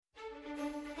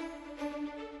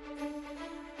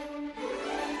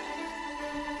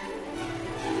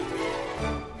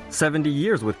70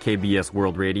 years with KBS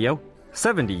World Radio,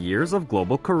 70 years of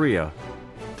Global Korea.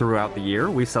 Throughout the year,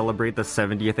 we celebrate the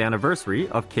 70th anniversary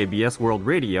of KBS World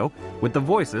Radio with the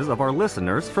voices of our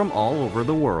listeners from all over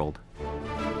the world.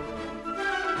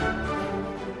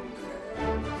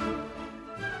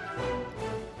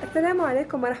 السلام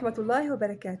عليكم ورحمة الله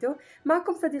وبركاته.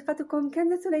 معكم صديقتكم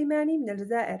كنزة سليماني من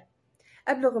الجزائر.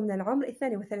 أبلغ من العمر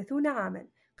 32 عاما.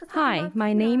 Hi,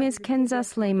 my name is Kenza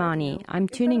Sleimani. I'm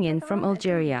tuning in from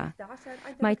Algeria.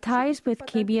 My ties with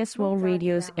KBS World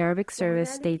Radio's Arabic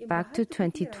service date back to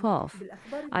 2012.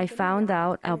 I found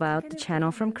out about the channel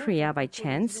from Korea by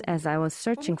chance as I was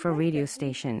searching for radio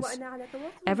stations.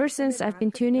 Ever since, I've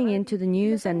been tuning into the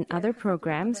news and other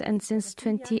programs, and since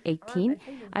 2018,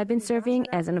 I've been serving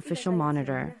as an official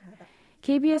monitor.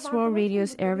 KBS World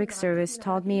Radio's Arabic service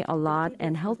taught me a lot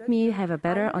and helped me have a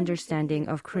better understanding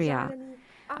of Korea.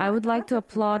 I would like to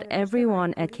applaud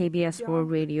everyone at KBS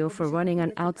World Radio for running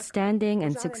an outstanding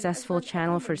and successful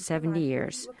channel for 70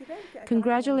 years.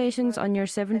 Congratulations on your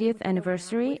 70th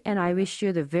anniversary, and I wish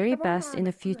you the very best in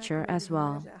the future as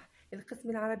well. القسم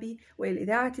العربي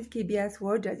والإذاعة KBS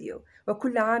World Radio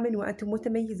وكل عام وأنتم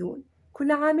متميزون.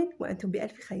 كل عام وأنتم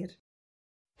بألف خير.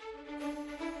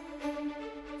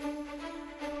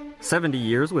 70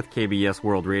 years with KBS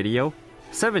World Radio,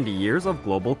 70 years of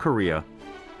Global Korea.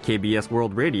 KBS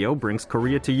World Radio brings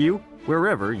Korea to you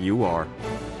wherever you are.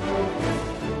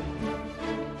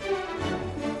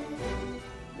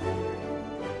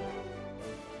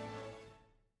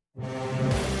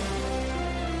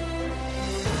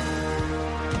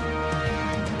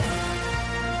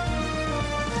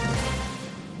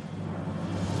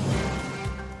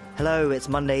 Hello, it's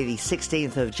Monday the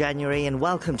 16th of January and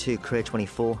welcome to Korea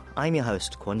 24. I'm your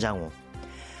host, Kwon Jang-woo.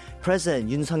 President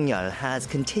Yoon Suk-yeol has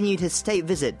continued his state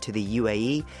visit to the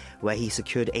UAE, where he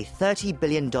secured a $30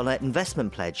 billion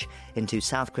investment pledge into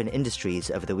South Korean industries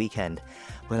over the weekend.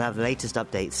 We'll have the latest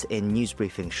updates in news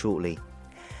briefing shortly.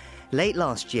 Late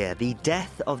last year, the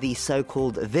death of the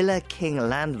so-called Villa King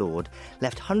landlord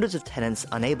left hundreds of tenants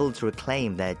unable to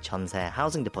reclaim their Jeonse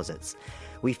housing deposits.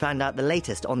 We found out the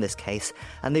latest on this case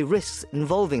and the risks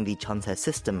involving the Jeonse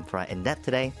system for our in-depth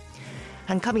today.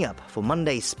 And coming up for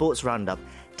Monday's Sports Roundup,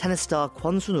 tennis star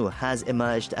Kwon Soon-woo has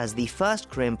emerged as the first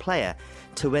Korean player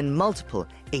to win multiple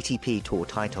ATP Tour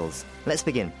titles. Let's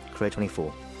begin Korea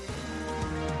 24.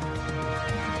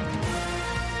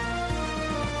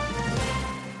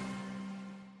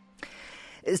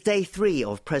 It's day 3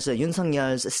 of President Yoon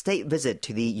Suk-yeol's state visit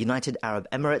to the United Arab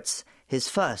Emirates, his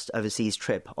first overseas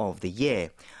trip of the year.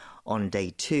 On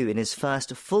day 2, in his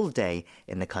first full day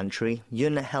in the country,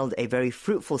 Yoon held a very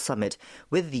fruitful summit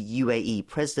with the UAE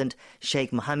President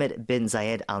Sheikh Mohammed bin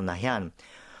Zayed Al Nahyan.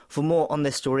 For more on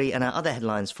this story and our other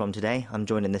headlines from today, I'm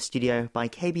joined in the studio by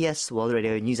KBS World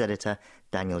Radio News Editor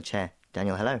Daniel Che.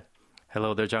 Daniel, hello.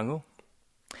 Hello there, Jang-woo.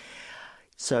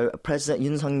 So, President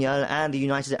Yoon Suk-yeol and the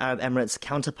United Arab Emirates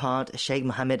counterpart Sheikh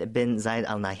Mohammed bin Zayed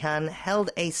Al Nahyan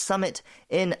held a summit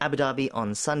in Abu Dhabi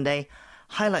on Sunday.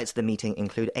 Highlights of the meeting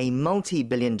include a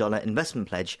multi-billion-dollar investment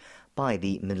pledge by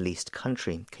the Middle East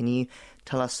country. Can you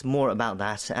tell us more about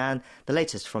that and the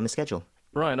latest from his schedule?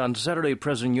 Right. On Saturday,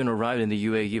 President Yoon arrived in the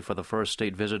UAE for the first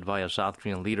state visit by a South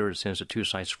Korean leader since the two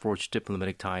sides forged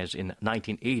diplomatic ties in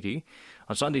 1980.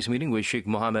 On Sunday's meeting with Sheikh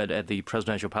Mohammed at the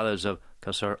presidential palace of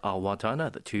Qasr Al Watan,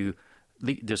 the two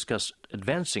discussed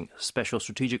advancing special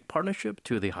strategic partnership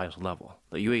to the highest level.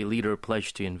 The UAE leader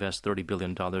pledged to invest $30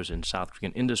 billion in South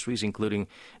Korean industries, including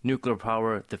nuclear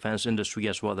power, defense industry,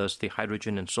 as well as the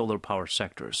hydrogen and solar power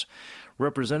sectors.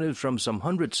 Representatives from some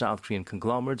 100 South Korean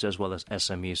conglomerates, as well as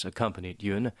SMEs, accompanied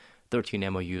Yoon. 13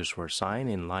 MOUs were signed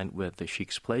in line with the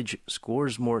Sheikh's pledge.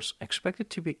 Scores more expected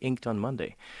to be inked on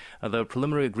Monday. The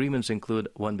preliminary agreements include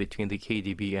one between the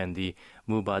KDB and the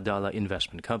Mubadala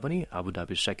Investment Company, Abu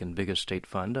Dhabi's second biggest state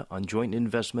fund, on joint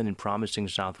investment in promising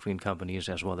South Korean companies,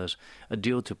 as well as a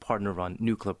deal to partner on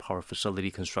nuclear power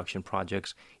facility construction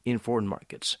projects in foreign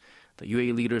markets. The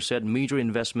UAE leader said major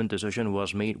investment decision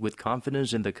was made with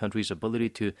confidence in the country's ability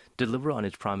to deliver on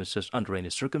its promises under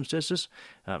any circumstances,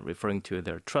 referring to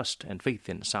their trust and faith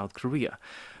in South Korea.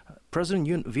 President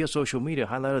Yoon, via social media,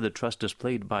 highlighted the trust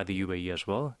displayed by the UAE as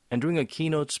well. And during a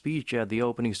keynote speech at the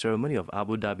opening ceremony of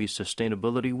Abu Dhabi's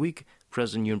Sustainability Week,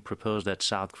 President Yoon proposed that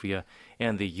South Korea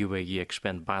and the UAE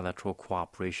expand bilateral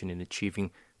cooperation in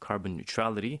achieving carbon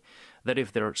neutrality, that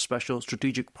if their special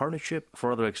strategic partnership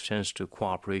further extends to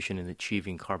cooperation in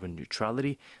achieving carbon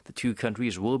neutrality, the two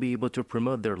countries will be able to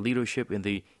promote their leadership in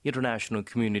the international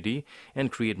community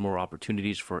and create more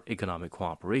opportunities for economic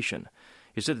cooperation.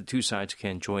 He said the two sides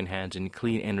can join hands in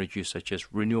clean energy such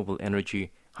as renewable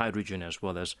energy, hydrogen, as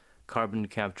well as carbon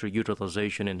capture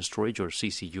utilization and storage, or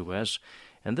CCUS,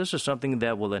 and this is something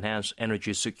that will enhance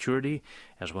energy security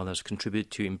as well as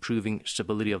contribute to improving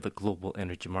stability of the global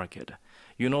energy market.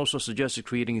 Yoon also suggested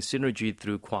creating synergy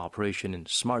through cooperation in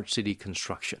smart city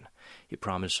construction. He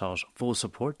promised Seoul's full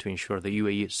support to ensure the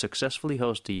UAE successfully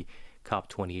hosts the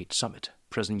COP28 summit.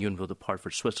 President Yoon will depart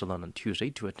for Switzerland on Tuesday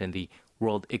to attend the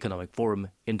World Economic Forum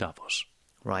in Davos.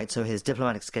 Right, so his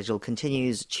diplomatic schedule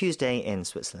continues Tuesday in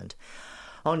Switzerland.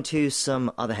 On to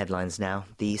some other headlines now.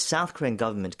 The South Korean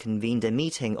government convened a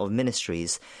meeting of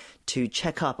ministries to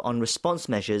check up on response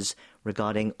measures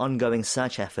regarding ongoing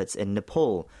search efforts in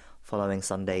Nepal following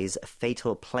Sunday's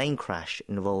fatal plane crash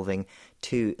involving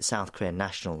 2 South Korean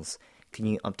nationals. Can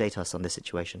you update us on this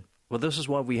situation? Well, this is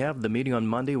what we have. The meeting on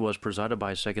Monday was presided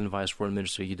by Second Vice Foreign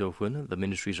Minister Lee Do-hoon. The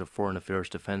Ministries of Foreign Affairs,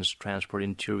 Defense, Transport,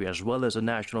 Interior, as well as the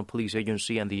National Police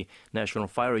Agency and the National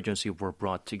Fire Agency were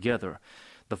brought together.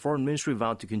 The Foreign Ministry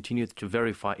vowed to continue to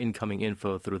verify incoming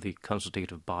info through the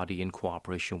consultative body in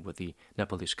cooperation with the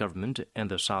Nepalese government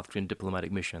and the South Korean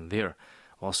diplomatic mission there,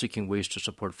 while seeking ways to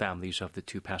support families of the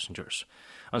 2 passengers.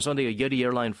 On Sunday, a Yeti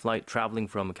airline flight traveling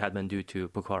from Kathmandu to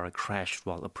Pokhara crashed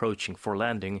while approaching for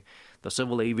landing. The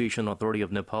Civil Aviation Authority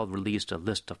of Nepal released a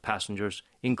list of passengers,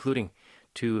 including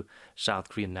 2 South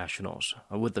Korean nationals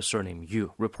with the surname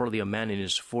Yu, reportedly a man in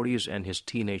his 40s and his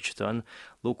teenage son.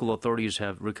 Local authorities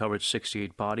have recovered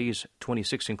 68 bodies,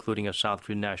 26 including a South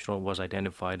Korean national was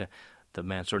identified. The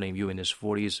man surnamed Yu in his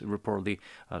 40s reportedly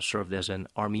served as an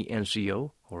army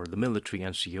NCO or the military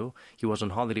NCO. He was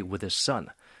on holiday with his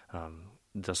son.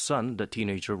 The son, the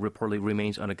teenager, reportedly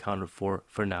remains unaccounted for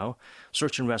now.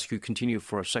 Search and rescue continued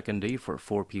for a second day for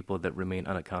 4 people that remain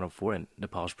unaccounted for, and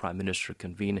Nepal's Prime Minister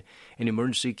convened an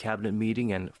emergency cabinet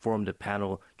meeting and formed a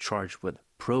panel charged with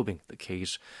probing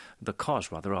the cause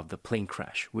of the plane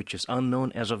crash, which is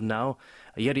unknown as of now.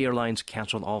 Yeti Airlines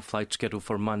canceled all flights scheduled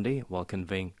for Monday while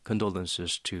conveying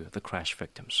condolences to the crash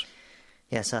victims.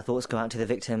 Yes, our thoughts go out to the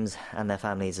victims and their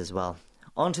families as well.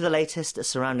 On to the latest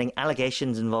surrounding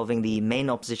allegations involving the main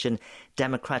opposition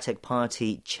Democratic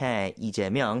Party chair Lee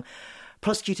Jae-myung.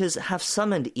 Prosecutors have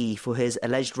summoned Lee for his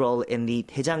alleged role in the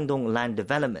Daejangdong land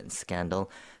development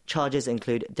scandal. Charges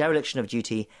include dereliction of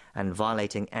duty and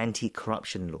violating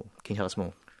anti-corruption law. Can you tell us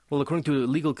more? Well, according to the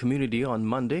legal community, on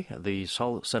Monday, the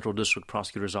Seoul Central District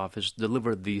Prosecutor's Office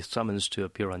delivered the summons to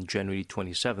appear on January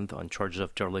 27th on charges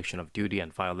of dereliction of duty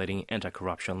and violating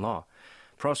anti-corruption law.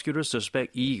 Prosecutors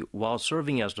suspect Lee, while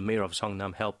serving as the mayor of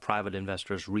Seongnam, helped private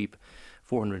investors reap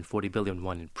 440 billion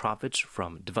won in profits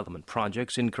from development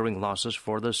projects, incurring losses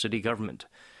for the city government.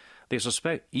 They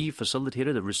suspect Lee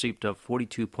facilitated the receipt of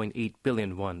 42.8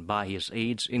 billion won by his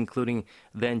aides, including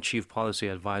then Chief Policy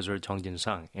Advisor Chung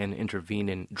Jin-sang, and intervened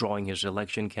in drawing his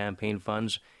election campaign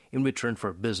funds in return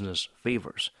for business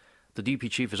favors. The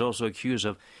DP chief is also accused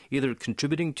of either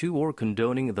contributing to or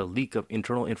condoning the leak of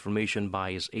internal information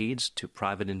by his aides to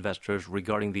private investors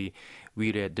regarding the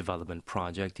Wire development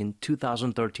project in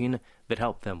 2013 that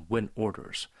helped them win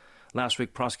orders. Last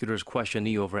week, prosecutors questioned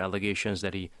Lee over allegations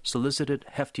that he solicited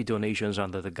hefty donations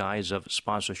under the guise of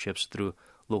sponsorships through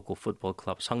local football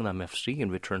club Seongnam FC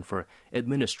in return for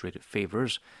administrative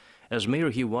favors. As mayor,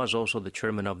 he was also the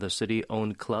chairman of the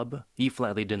city-owned club. He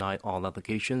flatly denied all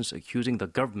allegations, accusing the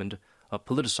government of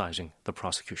politicizing the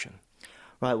prosecution.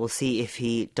 Right, we'll see if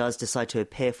he does decide to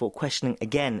appear for questioning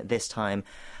again this time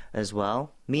as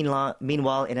well.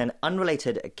 Meanwhile, in an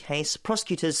unrelated case,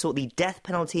 prosecutors sought the death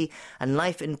penalty and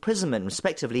life imprisonment,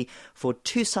 respectively, for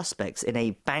 2 suspects in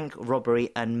a bank robbery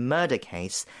and murder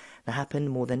case that happened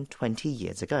more than 20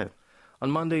 years ago. On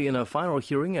Monday, in a final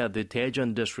hearing at the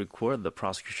Daejeon District Court, the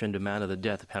prosecution demanded the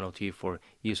death penalty for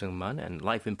Lee Seung-man and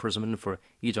life imprisonment for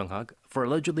Lee Jung-hak for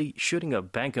allegedly shooting a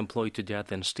bank employee to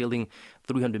death and stealing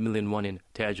 300 million won in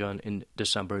Daejeon in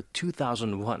December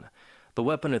 2001. The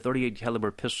weapon, a .38 caliber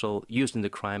pistol used in the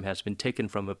crime, has been taken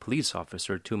from a police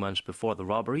officer 2 months before the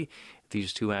robbery.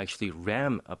 These 2 actually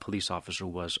rammed a police officer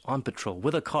who was on patrol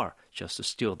with a car just to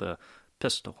steal the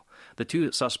pistol. The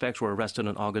 2 suspects were arrested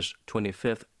on August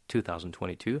 25th,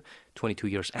 2022, 22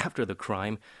 years after the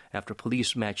crime, after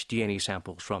police matched DNA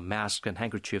samples from masks and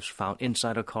handkerchiefs found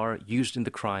inside a car used in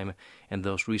the crime and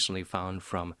those recently found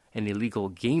from an illegal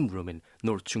game room in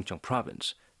North Chungcheong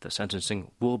province. The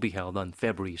sentencing will be held on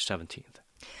February 17th.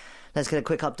 Let's get a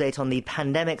quick update on the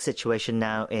pandemic situation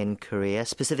now in Korea,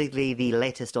 specifically the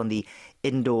latest on the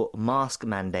indoor mask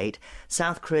mandate.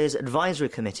 South Korea's Advisory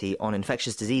Committee on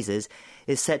Infectious Diseases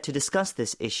is set to discuss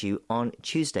this issue on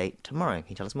Tuesday, tomorrow.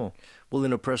 Can you tell us more? Well,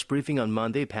 in a press briefing on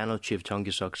Monday, panel chief Chung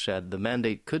Ki-seok said the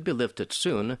mandate could be lifted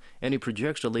soon, and he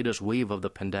projects the latest wave of the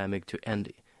pandemic to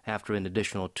end after an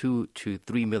additional 2 to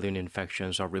 3 million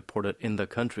infections are reported in the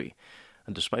country.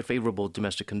 And despite favorable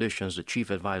domestic conditions, the chief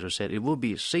advisor said it will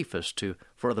be safest to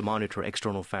further monitor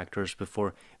external factors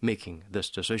before making this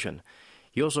decision.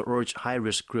 He also urged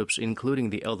high-risk groups, including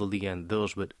the elderly and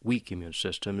those with weak immune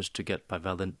systems, to get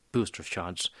bivalent booster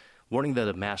shots, warning that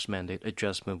a mass mandate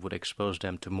adjustment would expose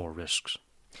them to more risks.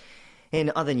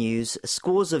 In other news,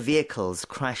 scores of vehicles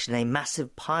crashed in a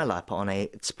massive pile-up on an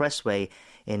expressway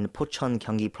in Pocheon,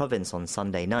 Gyeonggi province on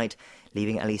Sunday night,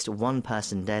 leaving at least one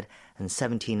person dead and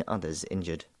 17 others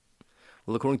injured.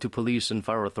 Well, according to police and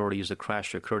fire authorities, the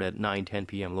crash occurred at 9:10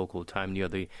 p.m. local time near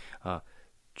the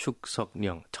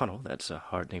Chukseoknyang Tunnel, that's a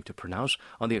hard name to pronounce,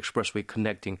 on the expressway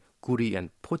connecting Guri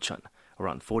and Pocheon.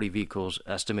 Around 40 vehicles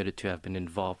estimated to have been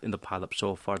involved in the pileup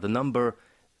so far. The number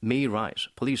may rise.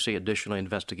 Police say additional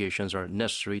investigations are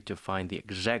necessary to find the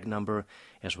exact number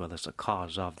as well as the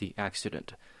cause of the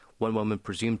accident. One woman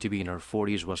presumed to be in her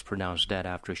 40s was pronounced dead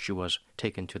after she was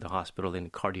taken to the hospital in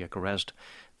cardiac arrest.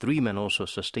 3 men also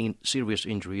sustained serious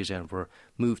injuries and were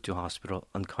moved to hospital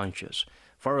unconscious.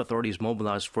 Fire authorities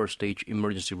mobilized first-stage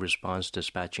emergency response,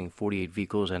 dispatching 48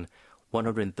 vehicles and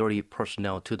 130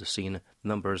 personnel to the scene.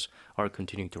 Numbers are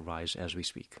continuing to rise as we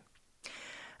speak.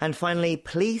 And finally,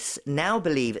 police now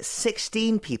believe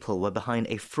 16 people were behind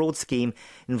a fraud scheme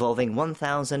involving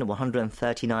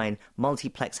 1,139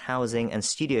 multiplex housing and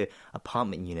studio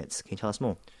apartment units. Can you tell us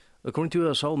more? According to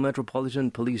a Seoul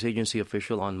Metropolitan Police Agency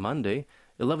official on Monday,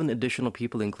 11 additional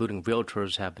people, including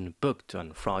realtors, have been booked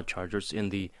on fraud charges in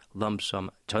the lump sum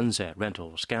jeonse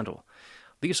rental scandal.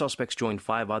 These suspects joined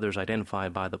 5 others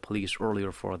identified by the police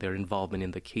earlier for their involvement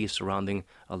in the case surrounding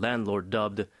a landlord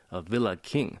dubbed a Villa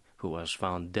King, who was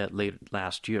found dead late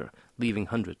last year, leaving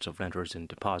hundreds of renters in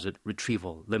deposit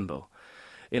retrieval limbo.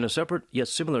 In a separate yet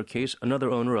similar case,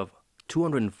 another owner of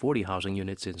 240 housing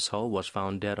units in Seoul was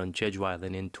found dead on Jeju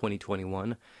Island in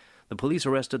 2021. The police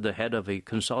arrested the head of a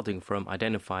consulting firm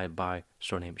identified by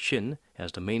surname Shin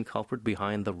as the main culprit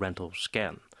behind the rental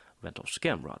scam.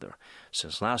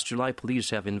 Since last July, police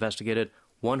have investigated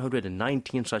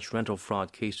 119 such rental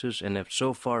fraud cases and have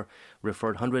so far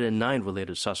referred 109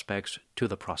 related suspects to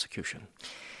the prosecution.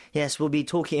 Yes, we'll be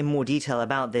talking in more detail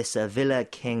about this Villa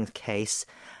King case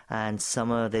and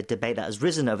some of the debate that has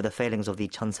risen over the failings of the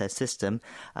jeonse system.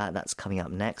 That's coming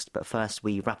up next. But first,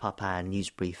 we wrap up our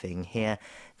news briefing here.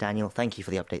 Daniel, thank you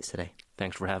for the updates today.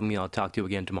 Thanks for having me. I'll talk to you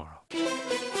again tomorrow.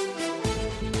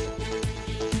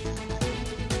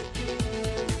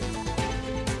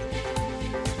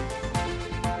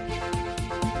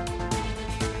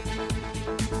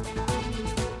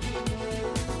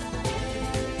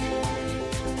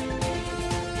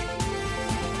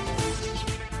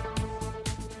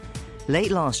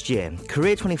 Late last year,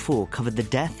 Korea 24 covered the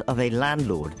death of a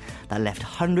landlord that left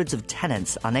hundreds of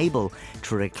tenants unable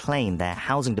to reclaim their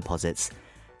housing deposits.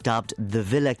 Dubbed the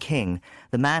Villa King,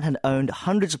 the man had owned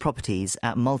hundreds of properties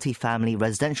at multi-family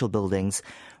residential buildings,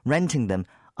 renting them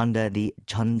under the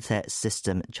jeonse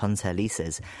system, jeonse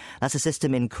leases. That's a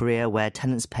system in Korea where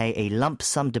tenants pay a lump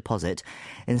sum deposit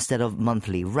instead of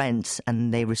monthly rent,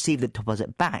 and they receive the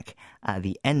deposit back at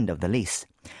the end of the lease.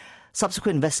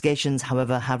 Subsequent investigations,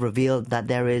 however, have revealed that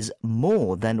there is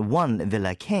more than one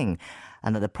Villa King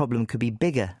and that the problem could be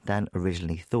bigger than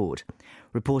originally thought.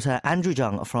 Reporter Andrew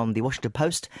Jung from The Washington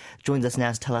Post joins us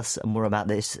now to tell us more about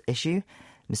this issue.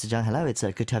 Mr. Jung, hello. It's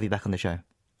good to have you back on the show.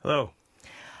 Hello.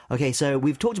 Okay, so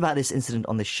we've talked about this incident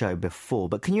on the show before,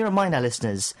 but can you remind our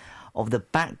listeners of the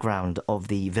background of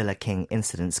the Villa King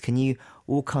incidents? Can you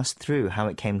walk us through how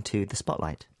it came to the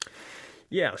spotlight?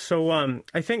 Yeah, so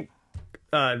I think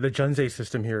the jeonse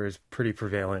system here is pretty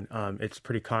prevalent. It's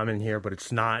pretty common here, but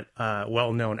it's not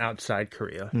well known outside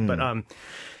Korea. But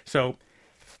so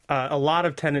a lot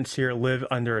of tenants here live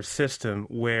under a system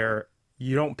where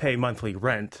you don't pay monthly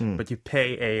rent, but you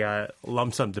pay a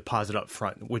lump sum deposit up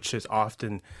front, which is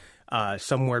often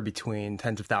somewhere between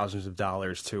tens of thousands of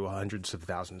dollars to hundreds of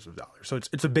thousands of dollars. So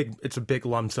it's a big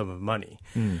lump sum of money.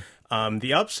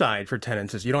 The upside for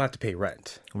tenants is you don't have to pay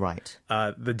rent. Right.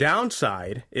 The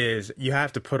downside is you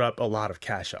have to put up a lot of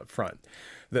cash up front.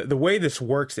 The way this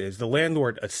works is the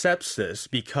landlord accepts this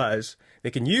because they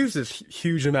can use this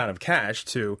huge amount of cash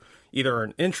to either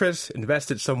earn interest, invest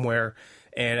it somewhere,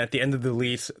 and at the end of the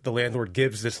lease, the landlord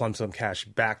gives this lump sum cash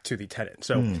back to the tenant.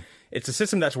 So it's a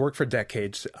system that's worked for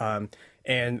decades.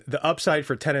 And the upside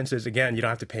for tenants is, again, you don't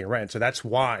have to pay rent. So that's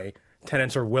why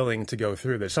tenants are willing to go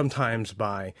through this, sometimes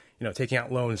by taking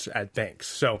out loans at banks.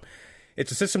 So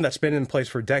it's a system that's been in place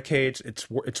for decades.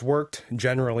 It's worked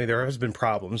generally. There has been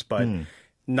problems, but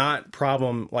not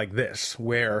problem like this,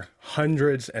 where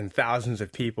hundreds and thousands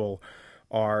of people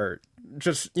are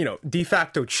just, de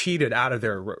facto cheated out of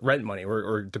their rent money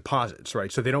or deposits,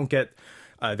 right? So they don't get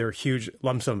their huge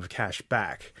lump sum of cash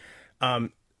back.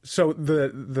 So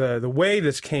the way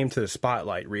this came to the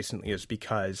spotlight recently is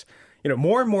because,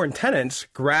 more and more tenants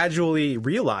gradually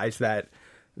realize that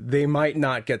they might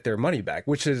not get their money back,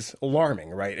 which is alarming,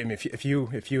 right? I mean, if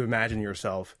you imagine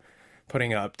yourself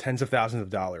putting up tens of thousands of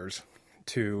dollars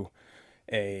to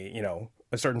a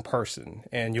certain person,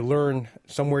 and you learn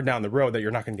somewhere down the road that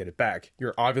you're not going to get it back,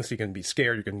 you're obviously going to be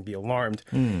scared, you're going to be alarmed.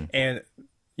 And,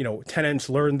 tenants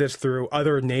learned this through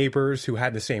other neighbors who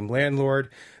had the same landlord.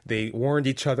 They warned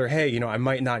each other, hey, I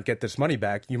might not get this money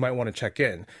back. You might want to check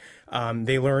in.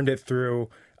 They learned it through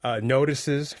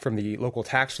notices from the local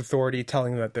tax authority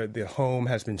telling them that the home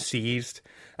has been seized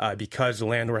because the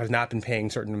landlord has not been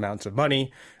paying certain amounts of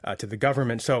money to the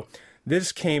government. So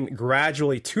this came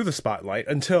gradually to the spotlight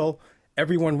until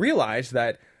everyone realized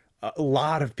that a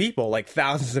lot of people, like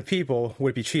thousands of people,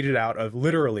 would be cheated out of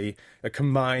literally a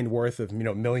combined worth of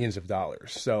millions of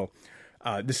dollars. So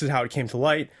this is how it came to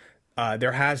light.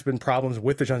 There has been problems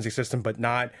with the Jeonse system, but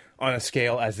not on a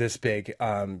scale as this big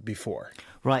before.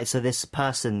 Right, so this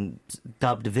person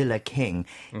dubbed Villa King,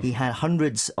 he had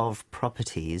hundreds of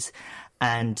properties,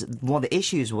 and one of the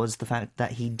issues was the fact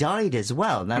that he died as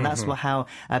well. Now, that's how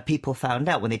people found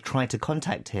out when they tried to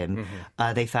contact him.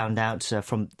 They found out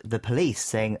from the police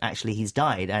saying, actually, he's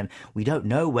died, and we don't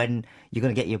know when you're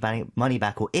going to get your money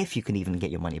back or if you can even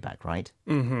get your money back, right?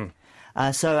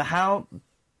 So how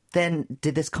then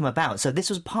did this come about? So this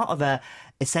was part of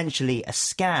essentially a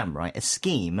scam, right? A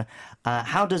scheme.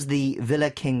 How does the Villa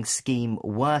King scheme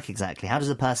work exactly? How does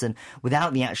a person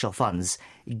without the actual funds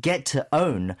get to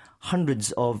own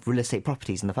hundreds of real estate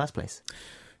properties in the first place?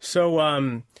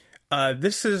 So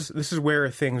this is where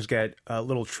things get a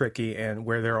little tricky, and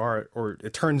where there are, or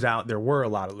it turns out there were a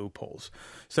lot of loopholes.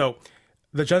 So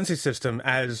the Jeonse system,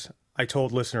 as I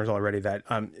told listeners already, that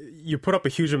you put up a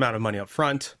huge amount of money up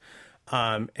front.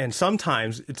 And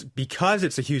sometimes it's because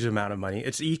it's a huge amount of money,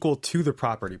 it's equal to the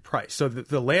property price. So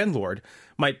the landlord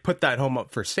might put that home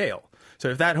up for sale. So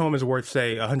if that home is worth,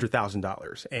 say,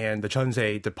 $100,000 and the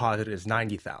Jeonse deposit is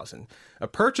 $90,000, a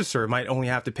purchaser might only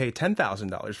have to pay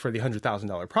 $10,000 for the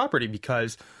 $100,000 property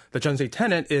because the Jeonse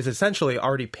tenant is essentially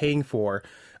already paying for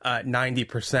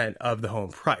 90% of the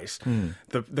home price.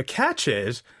 The catch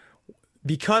is,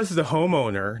 because the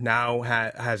homeowner now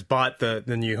has bought the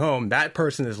new home, that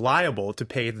person is liable to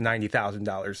pay the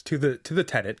 $90,000 to the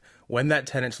tenant when that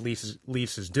tenant's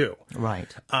lease is due.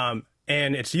 Right.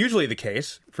 And it's usually the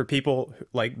case for people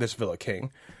like this Villa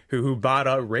King, who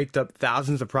raked up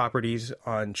thousands of properties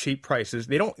on cheap prices.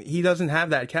 He doesn't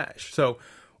have that cash. So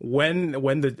when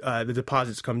the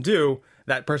deposits come due,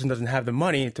 that person doesn't have the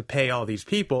money to pay all these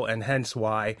people, and hence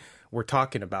why we're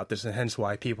talking about this, and hence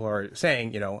why people are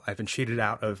saying, I've been cheated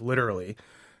out of literally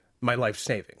my life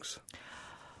savings.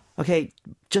 Okay,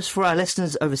 just for our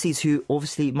listeners overseas who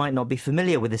obviously might not be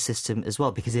familiar with the system as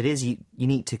well, because it is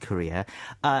unique to Korea,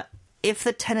 if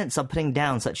the tenants are putting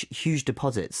down such huge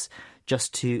deposits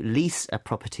just to lease a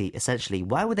property, essentially,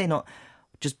 why would they not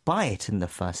just buy it in the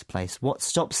first place? What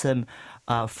stops them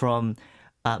from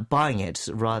buying it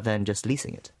rather than just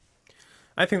leasing it?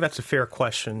 I think that's a fair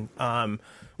question.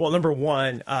 Well, number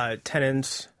one,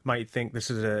 tenants might think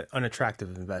this is an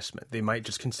unattractive investment. They might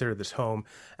just consider this home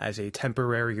as a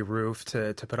temporary roof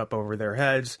to put up over their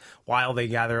heads while they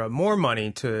gather up more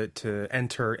money to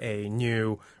enter a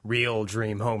new, real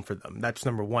dream home for them. That's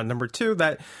number one. Number two,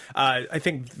 that I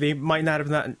think they might not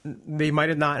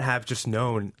have just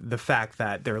known the fact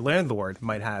that their landlord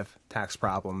might have tax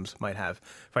problems, might have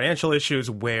financial issues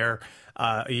where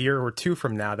a year or two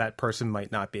from now, that person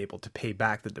might not be able to pay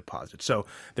back the deposit. So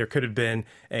there could have been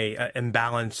an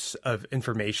imbalance of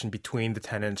information between the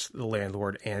tenants, the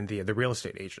landlord, and the real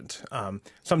estate agent.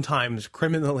 Sometimes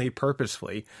criminally,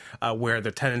 purposefully, where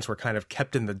the tenants were kind of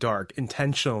kept in the dark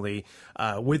intentionally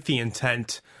with the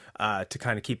intent to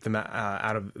kind of keep them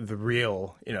out of the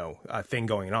real, thing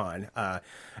going on.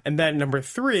 And then number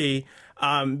three,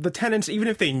 the tenants, even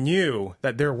if they knew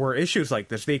that there were issues like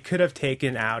this, they could have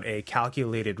taken out a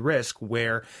calculated risk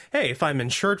where, hey, if I'm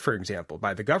insured, for example,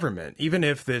 by the government, even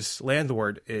if this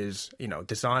landlord is,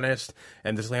 dishonest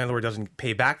and this landlord doesn't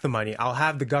pay back the money, I'll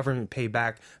have the government pay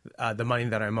back the money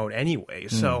that I'm owed anyway.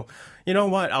 So, you know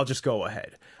what? I'll just go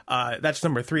ahead. That's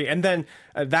number three. And then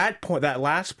that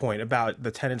last point about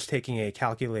the tenants taking a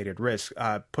calculated risk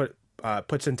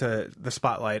puts into the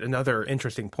spotlight another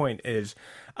interesting point is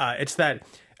it's that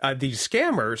these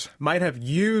scammers might have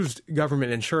used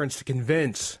government insurance to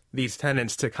convince these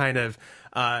tenants to kind of,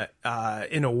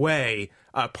 in a way,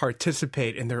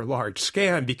 participate in their large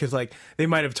scam because like they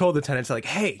might have told the tenants like,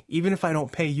 hey, even if I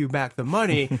don't pay you back the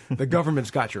money, the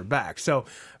government's got your back. So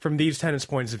from these tenants'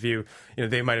 points of view,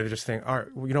 they might have just think, all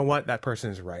right, well, you know what, that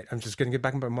person is right. I'm just going to get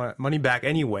back my money back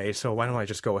anyway. So why don't I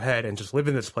just go ahead and just live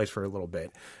in this place for a little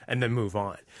bit and then move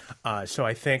on? So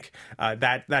I think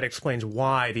that explains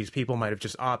why these people might have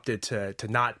just opted to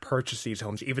not purchase these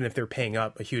homes, even if they're paying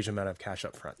up a huge amount of cash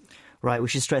up front. Right, we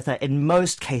should stress that in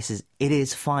most cases, it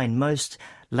is fine. Most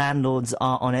landlords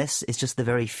are honest. It's just the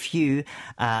very few.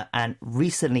 And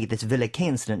recently, this Villa King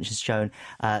incident has shown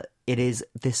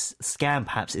this scam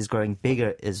perhaps is growing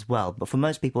bigger as well. But for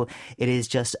most people, it is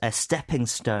just a stepping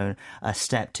stone, a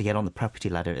step to get on the property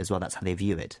ladder as well. That's how they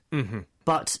view it. Mm-hmm.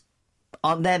 But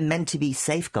aren't there meant to be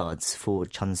safeguards for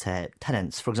Chunse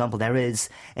tenants? For example, there is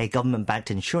a government-backed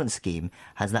insurance scheme.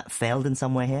 Has that failed in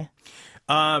some way here?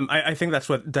 I think that's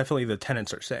what definitely the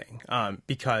tenants are saying,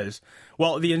 because,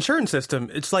 well, the insurance system,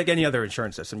 it's like any other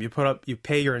insurance system. You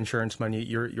pay your insurance money,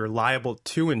 you're liable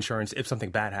to insurance if something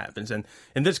bad happens. And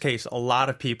in this case, a lot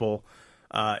of people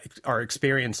are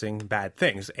experiencing bad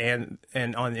things. And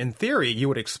in theory, you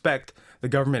would expect the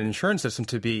government insurance system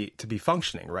to be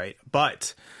functioning, right?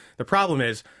 But the problem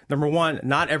is, number one,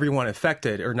 not everyone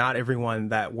affected or not everyone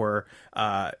that were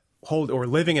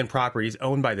living in properties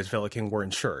owned by this Villa King were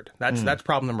insured. That's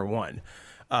problem number one.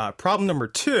 Problem number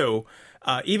two,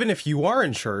 even if you are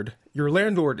insured, your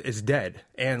landlord is dead.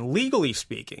 And legally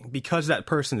speaking, because that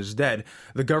person is dead,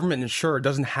 the government insurer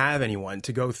doesn't have anyone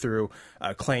to go through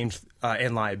claims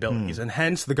and liabilities. And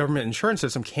hence, the government insurance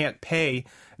system can't pay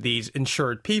these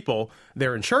insured people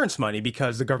their insurance money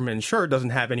because the government insurer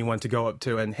doesn't have anyone to go up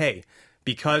to and, hey,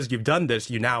 because you've done this,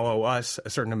 you now owe us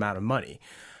a certain amount of money.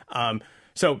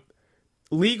 So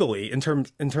legally, in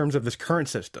terms of this current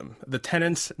system, the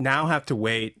tenants now have to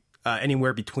wait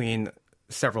anywhere between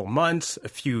several months, a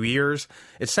few years,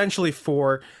 essentially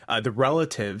for the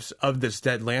relatives of this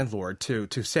dead landlord to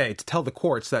tell the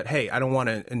courts that, hey, I don't want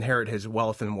to inherit his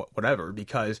wealth and whatever,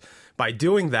 because by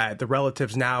doing that, the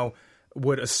relatives now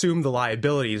would assume the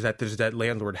liabilities that this dead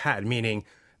landlord had, meaning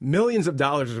millions of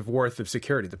dollars worth of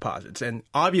security deposits. And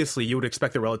obviously, you would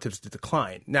expect the relatives to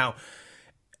decline. Now,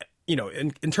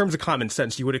 in terms of common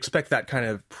sense, you would expect that kind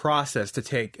of process to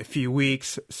take a few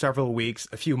weeks, several weeks,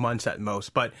 a few months at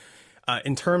most. But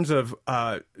in terms of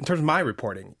my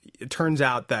reporting, it turns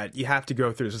out that you have to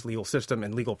go through this legal system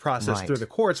and legal process through the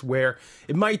courts where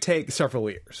it might take several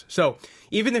years. So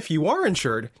even if you are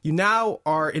insured, you now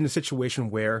are in a situation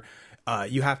where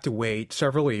you have to wait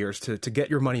several years to get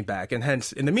your money back. And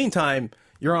hence, in the meantime,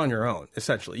 you're on your own,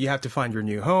 essentially. You have to find your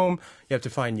new home. You have to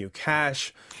find new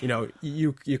cash.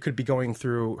 You could be going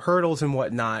through hurdles and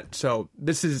whatnot. So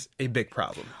this is a big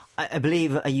problem. I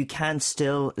believe you can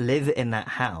still live in that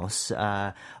house,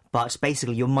 but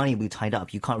basically your money will be tied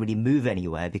up. You can't really move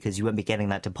anywhere because you won't be getting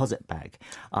that deposit back.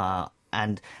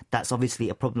 And that's obviously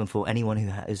a problem for anyone who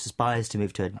aspires to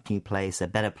move to a new place, a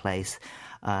better place,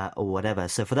 or whatever.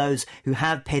 So for those who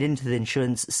have paid into the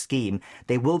insurance scheme,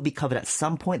 they will be covered at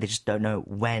some point. They just don't know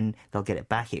when they'll get it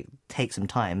back. It takes some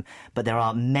time. But there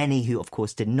are many who, of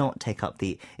course, did not take up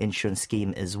the insurance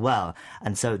scheme as well.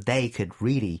 And so they could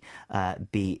really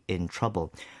be in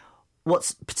trouble.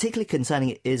 What's particularly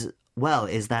concerning is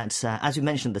that, as we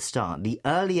mentioned at the start, the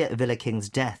earlier Villa King's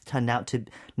death turned out to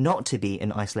not to be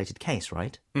an isolated case,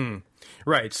 right?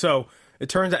 Right. So it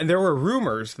turns out, and there were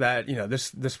rumors that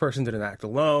this person didn't act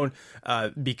alone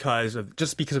because of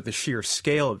the sheer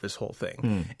scale of this whole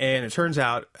thing. And it turns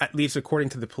out, at least according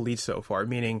to the police so far,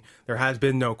 meaning there has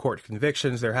been no court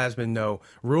convictions, there has been no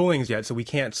rulings yet, so we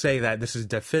can't say that this is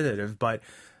definitive, but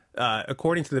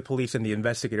according to the police and the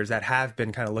investigators that have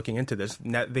been kind of looking into this,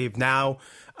 they now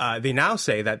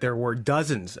say that there were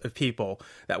dozens of people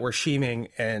that were scheming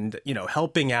and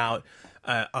helping out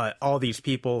all these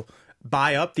people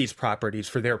buy up these properties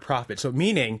for their profit. So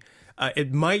meaning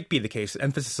it might be the case,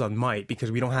 emphasis on might,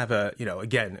 because we don't have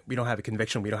we don't have a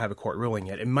conviction, we don't have a court ruling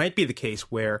yet. It might be the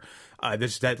case where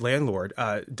this dead landlord,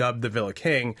 dubbed the Villa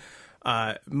King,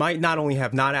 might not only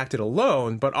have not acted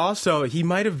alone, but also he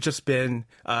might have just been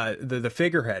the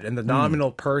figurehead and the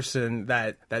nominal person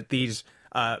that these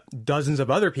dozens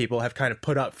of other people have kind of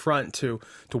put up front to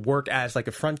work as like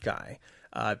a front guy,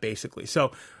 basically.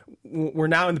 So we're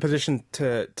now in the position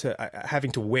to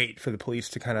having to wait for the police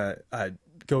to kind of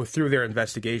go through their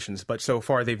investigations. But so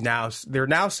far, they're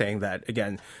now saying that,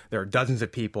 again, there are dozens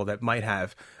of people that might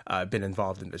have been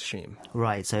involved in this scheme.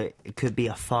 Right, so it could be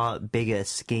a far bigger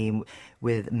scheme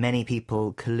with many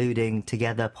people colluding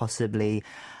together, possibly.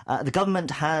 The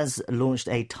government has launched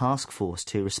a task force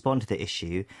to respond to the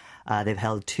issue. They've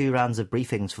held 2 rounds of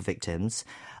briefings for victims.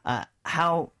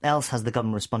 How else has the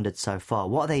government responded so far?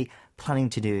 What are they planning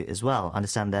to do as well? I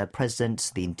understand the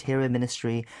President, the Interior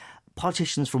Ministry,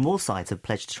 politicians from all sides have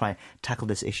pledged to try and tackle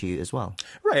this issue as well.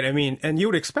 Right, I mean, and you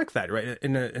would expect that, right?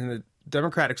 In a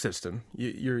democratic system,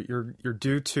 you're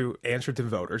due to answer to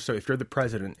voters. So if you're the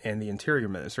president and the interior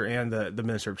minister and the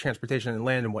minister of transportation and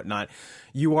land and whatnot,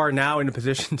 you are now in a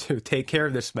position to take care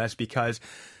of this mess because,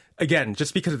 again,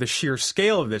 just because of the sheer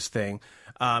scale of this thing,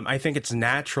 I think it's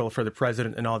natural for the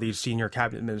president and all these senior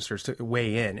cabinet ministers to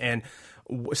weigh in. And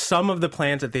some of the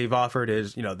plans that they've offered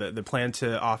is, the plan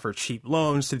to offer cheap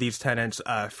loans to these tenants,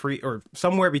 free or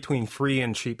somewhere between free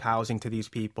and cheap housing to these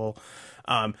people.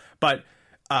 But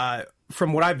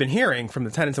from what I've been hearing from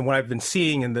the tenants and what I've been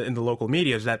seeing in the local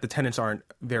media is that the tenants aren't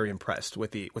very impressed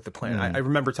with the plan. I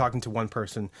remember talking to one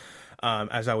person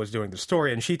as I was doing the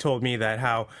story, and she told me that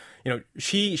how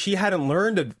she hadn't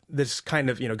learned of this kind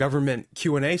of government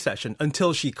Q&A session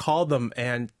until she called them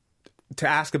and to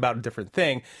ask about a different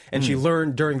thing, and she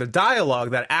learned during the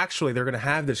dialogue that actually they're going to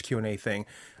have this Q&A thing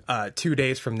 2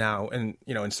 days from now, and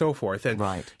and so forth.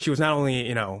 And she was not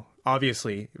only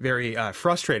obviously very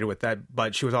frustrated with that,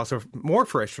 but she was also more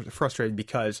frustrated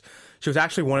because she was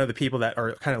actually one of the people that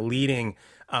are kind of leading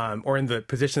or in the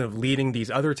position of leading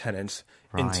these other tenants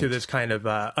into this kind of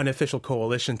unofficial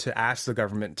coalition to ask the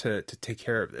government to take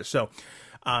care of this. So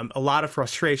a lot of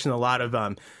frustration, a lot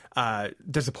of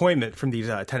disappointment from these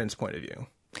tenants' point of view.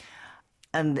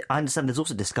 And I understand there's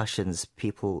also discussions,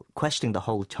 people questioning the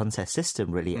whole Jeonse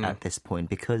system really at this point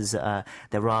because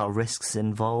there are risks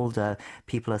involved.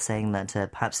 People are saying that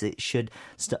perhaps it should,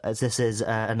 this is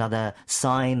another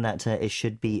sign that it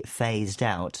should be phased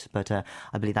out. But I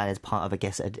believe that is part of, I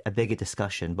guess, a bigger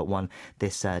discussion, but one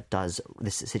this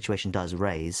situation does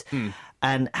raise.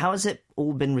 And how has it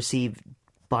all been received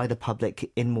by the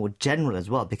public in more general as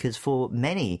well? Because for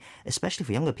many, especially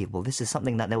for younger people, this is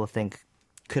something that they will think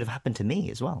could have happened to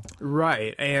me as well.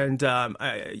 Right, and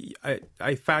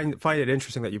I find it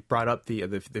interesting that you brought up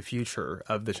the future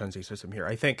of the Jeonse system here.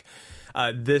 I think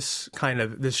this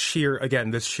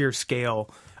sheer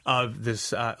scale of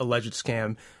this alleged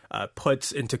scam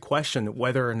puts into question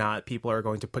whether or not people are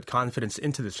going to put confidence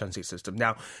into this Jeonse system.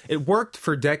 Now, it worked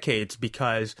for decades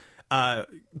because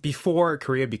before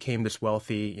Korea became this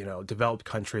wealthy, developed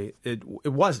country, it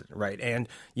wasn't, right? And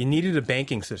you needed a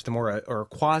banking system or a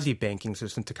quasi-banking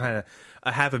system to kind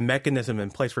of have a mechanism in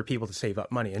place for people to save up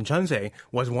money. And Jeonse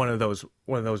was one of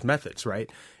those methods,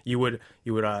 right? You would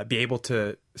be able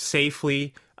to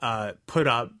safely put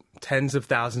up tens of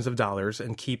thousands of dollars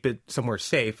and keep it somewhere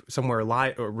safe, somewhere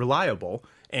reliable,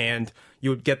 and you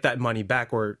would get that money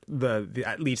back, or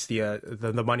at least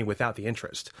the money without the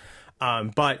interest.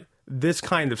 But this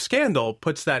kind of scandal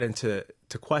puts that into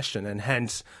question, and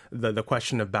hence the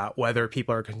question about whether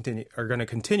people are going to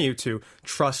continue to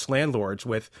trust landlords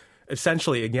with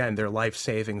essentially, again, their life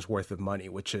savings worth of money,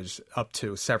 which is up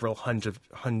to several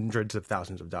hundreds of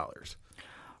thousands of dollars.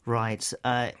 Right.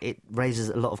 It raises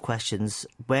a lot of questions.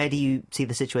 Where do you see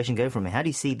the situation go from here? How do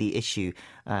you see the issue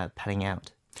panning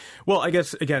out? Well, I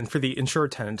guess, again, for the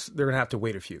insured tenants, they're going to have to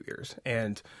wait a few years.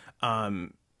 And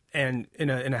in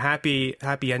a happy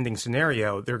ending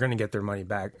scenario, they're going to get their money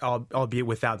back, albeit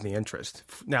without the interest.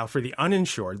 Now, for the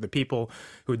uninsured, the people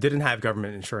who didn't have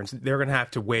government insurance, they're going to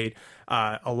have to wait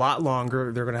a lot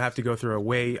longer. They're going to have to go through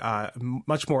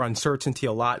much more uncertainty,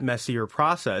 a lot messier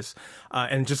process,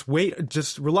 and just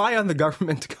rely on the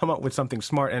government to come up with something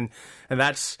smart. And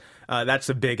that's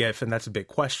a big if, and that's a big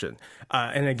question.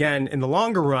 And again, in the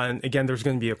longer run, there's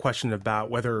going to be a question about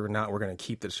whether or not we're going to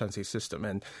keep this Jeonse system.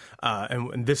 And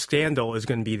this scandal is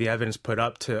going to be the evidence put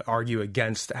up to argue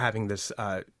against having this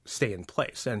stay in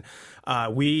place. And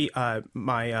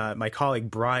my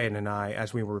colleague Brian and I,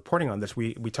 as we were reporting on this,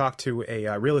 we talked to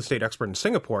a real estate expert in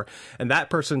Singapore, and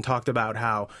that person talked about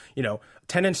how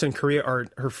tenants in Korea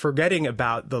are forgetting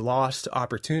about the lost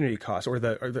opportunity cost or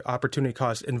the opportunity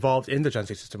cost involved in the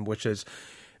Jeonse system, which is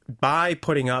by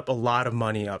putting up a lot of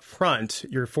money up front,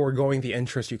 you're foregoing the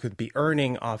interest you could be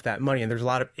earning off that money. And there's a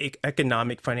lot of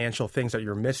economic, financial things that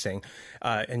you're missing.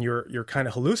 And you're kind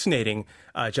of hallucinating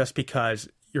just because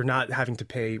you're not having to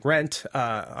pay rent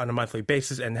on a monthly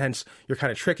basis. And hence, you're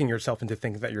kind of tricking yourself into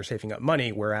thinking that you're saving up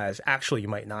money, whereas actually you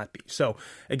might not be. So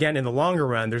again, in the longer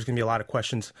run, there's going to be a lot of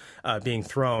questions being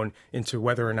thrown into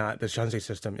whether or not the jeonse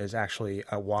system is actually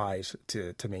wise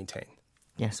to maintain.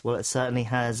 Yes, well, it certainly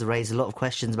has raised a lot of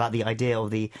questions about the idea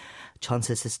of the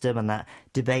jeonse system, and that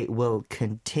debate will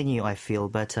continue, I feel.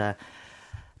 But that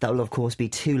will, of course, be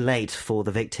too late for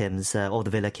the victims or the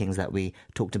Villa Kings that we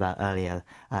talked about earlier,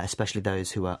 especially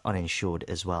those who are uninsured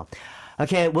as well.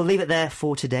 Okay, we'll leave it there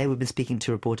for today. We've been speaking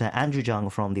to reporter Andrew Jung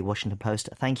from the Washington Post.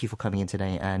 Thank you for coming in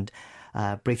today and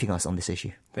briefing us on this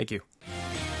issue. Thank you.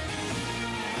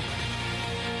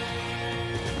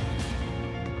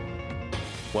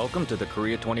 Welcome to the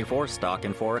Korea 24 Stock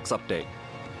and Forex Update.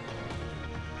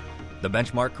 The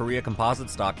benchmark Korea Composite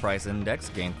Stock Price Index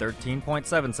gained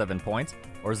 13.77 points,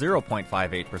 or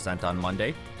 0.58% on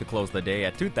Monday, to close the day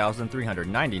at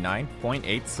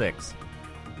 2,399.86.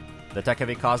 The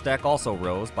tech-heavy Kosdaq also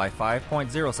rose by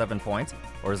 5.07 points,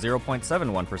 or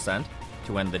 0.71%,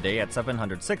 to end the day at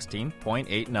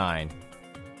 716.89.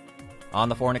 On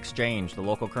the foreign exchange, the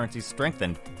local currency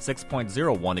strengthened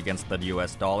 6.01 against the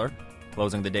US dollar,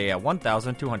 closing the day at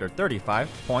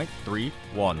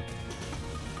 1,235.31.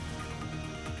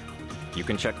 You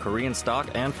can check Korean stock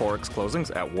and forex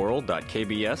closings at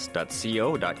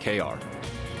world.kbs.co.kr.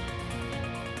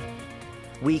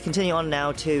 We continue on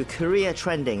now to Korea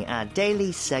Trending, our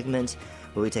daily segment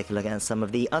where we take a look at some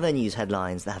of the other news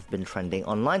headlines that have been trending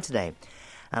online today.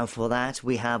 And for that,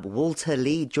 we have Walter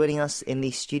Lee joining us in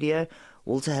the studio.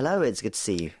 Walter, hello, it's good to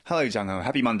see you. Hello, Jang-ho.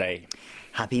 Happy Monday.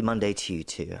 Happy Monday to you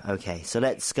too. Okay, so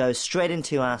let's go straight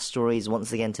into our stories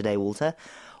once again today, Walter.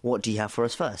 What do you have for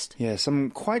us first? Yeah, some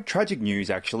quite tragic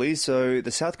news, actually. So the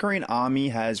South Korean army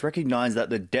has recognized that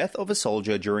the death of a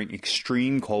soldier during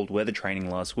extreme cold weather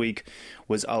training last week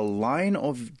was a line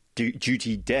of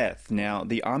duty death. Now,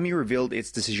 the army revealed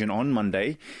its decision on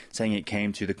Monday, saying it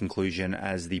came to the conclusion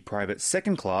as the private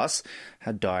second class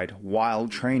had died while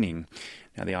training.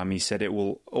 Now, the army said it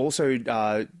will also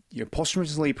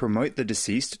posthumously promote the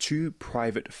deceased to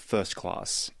private first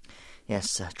class.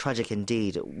 Yes, tragic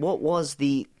indeed. What was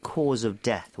the cause of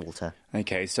death, Walter?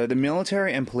 Okay, so the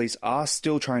military and police are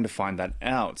still trying to find that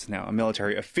out. Now, a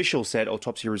military official said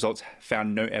autopsy results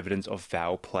found no evidence of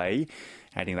foul play,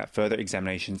 adding that further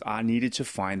examinations are needed to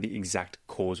find the exact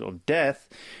cause of death.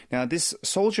 Now, this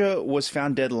soldier was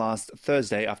found dead last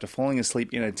Thursday after falling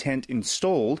asleep in a tent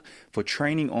installed for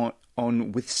training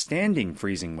on withstanding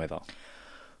freezing weather.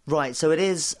 Right, so it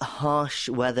is harsh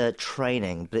weather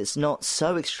training, but it's not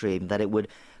so extreme that it would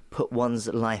put one's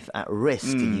life at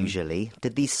risk, usually.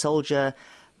 Did the soldier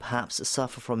perhaps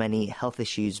suffer from any health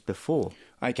issues before?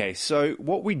 Okay, so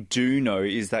what we do know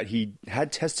is that he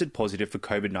had tested positive for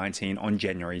COVID-19 on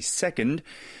January 2nd.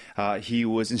 He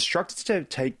was instructed to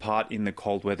take part in the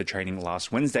cold weather training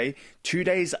last Wednesday, 2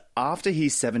 days after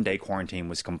his 7-day quarantine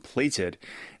was completed.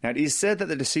 Now, it is said that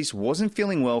the deceased wasn't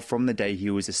feeling well from the day he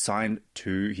was assigned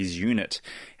to his unit.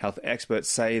 Health experts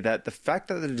say that the fact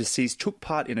that the deceased took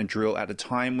part in a drill at a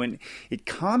time when it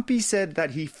can't be said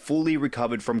that he fully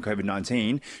recovered from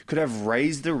COVID-19 could have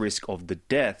raised the risk of the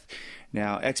death.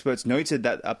 Now, experts noted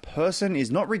that a person is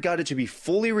not regarded to be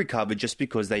fully recovered just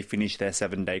because they finished their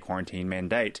 7-day quarantine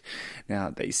mandate. Now,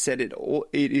 they said it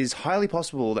is highly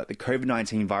possible that the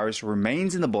COVID-19 virus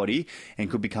remains in the body and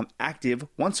could become active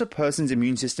once a person's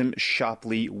immune system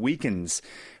sharply weakens.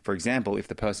 For example, if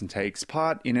the person takes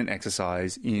part in an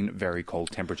exercise in very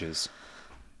cold temperatures.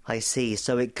 I see.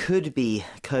 So it could be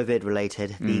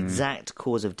COVID-related. The exact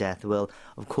cause of death will,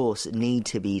 of course, need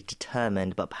to be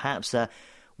determined, but perhaps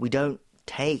we don't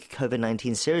take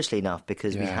COVID-19 seriously enough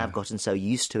because we have gotten so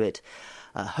used to it.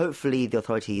 Hopefully the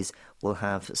authorities will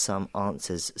have some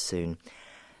answers soon.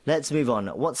 Let's move on.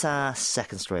 What's our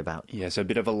second story about? Yeah, so a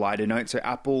bit of a lighter note. So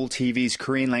Apple TV's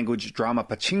Korean language drama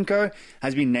Pachinko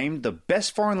has been named the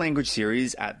best foreign language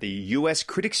series at the US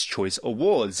Critics' Choice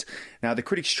Awards. Now, the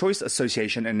Critics' Choice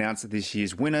Association announced this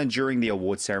year's winner during the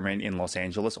awards ceremony in Los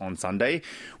Angeles on Sunday,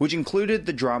 which included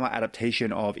the drama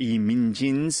adaptation of Lee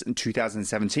Min-jin's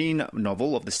 2017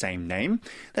 novel of the same name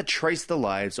that traced the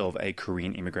lives of a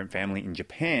Korean immigrant family in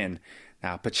Japan.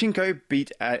 Now, Pachinko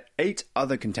beat 8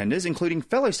 other contenders, including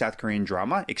fellow South Korean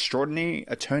drama Extraordinary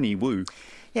Attorney Woo.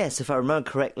 Yes, if I remember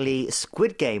correctly,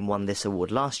 Squid Game won this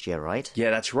award last year, right?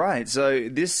 Yeah, that's right. So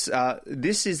this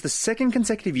is the second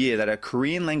consecutive year that a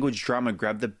Korean language drama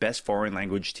grabbed the Best Foreign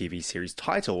Language TV Series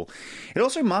title. It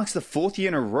also marks the 4th year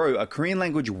in a row a Korean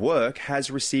language work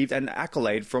has received an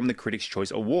accolade from the Critics'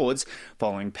 Choice Awards,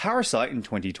 following Parasite in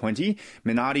 2020,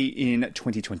 Minari in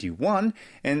 2021,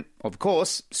 and, of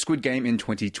course, Squid Game in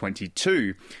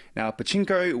 2022. Now,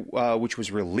 Pachinko, which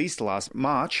was released last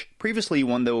March, previously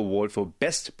won the award for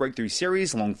Best Breakthrough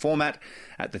Series Long Format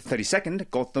at the 32nd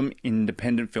Gotham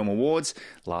Independent Film Awards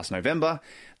last November.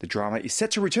 The drama is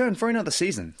set to return for another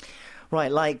season.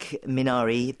 Right, like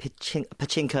Minari,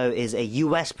 Pachinko is a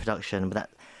US production, but that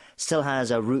still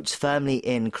has roots firmly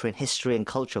in Korean history and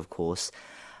culture, of course.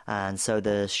 And so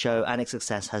the show and its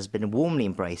success has been warmly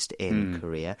embraced in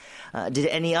Korea. Did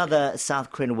any other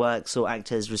South Korean works or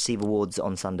actors receive awards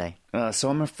on Sunday? So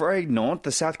I'm afraid not.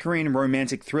 The South Korean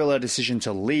romantic thriller Decision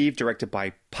to Leave, directed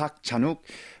by Park Chan-wook,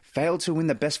 failed to win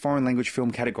the Best Foreign Language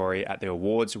Film category at the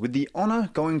awards, with the honour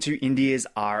going to India's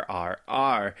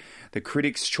RRR. The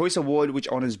Critics' Choice Award, which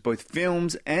honours both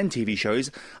films and TV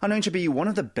shows, are known to be one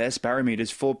of the best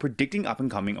barometers for predicting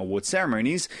up-and-coming award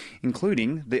ceremonies,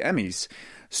 including the Emmys.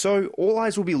 So all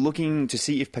eyes will be looking to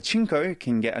see if Pachinko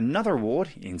can get another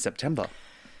award in September.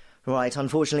 Right,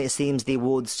 unfortunately it seems the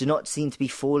awards do not seem to be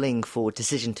falling for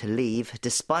Decision to Leave,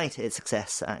 despite its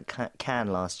success at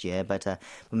Cannes last year, but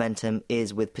momentum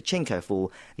is with Pachinko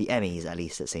for the Emmys, at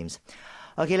least it seems.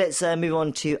 Okay, let's move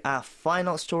on to our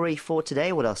final story for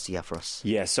today. What else do you have for us?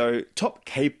 Yeah, so top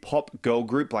K-pop girl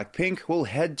group Blackpink will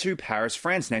head to Paris,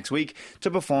 France next week to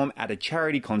perform at a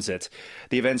charity concert.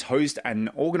 The event's host, an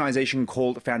organisation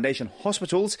called Foundation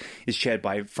Hospitals, is chaired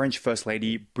by French First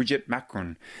Lady Brigitte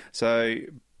Macron. So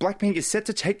Blackpink is set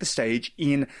to take the stage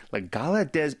in La Gala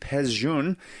des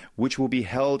Pigeons, which will be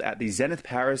held at the Zenith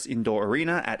Paris Indoor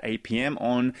Arena at 8 p.m.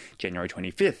 on January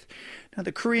 25th. Now,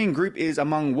 the Korean group is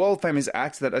among world-famous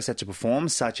acts that are set to perform,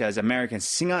 such as American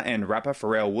singer and rapper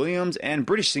Pharrell Williams and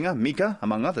British singer Mika,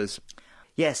 among others.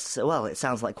 Yes, well, it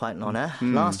sounds like quite an honour.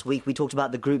 Last week we talked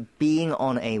about the group being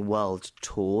on a world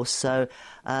tour, so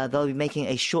they'll be making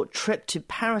a short trip to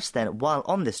Paris then while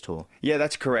on this tour. Yeah,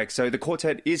 that's correct. So the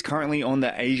quartet is currently on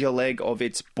the Asia leg of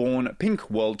its Born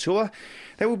Pink World Tour.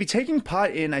 They will be taking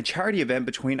part in a charity event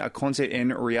between a concert in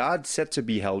Riyadh set to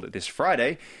be held this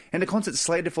Friday and a concert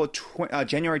slated for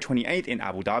January 28th in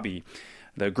Abu Dhabi.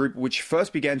 The group, which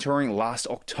first began touring last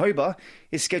October,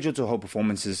 is scheduled to hold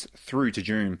performances through to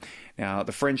June. Now,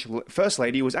 the French First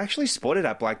Lady was actually spotted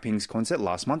at Blackpink's concert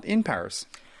last month in Paris.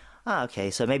 Ah, okay,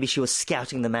 so maybe she was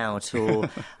scouting them out or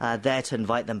there to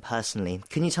invite them personally.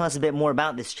 Can you tell us a bit more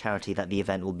about this charity that the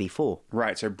event will be for?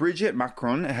 Right, so Brigitte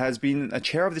Macron has been a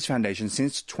chair of this foundation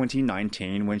since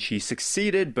 2019 when she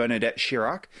succeeded Bernadette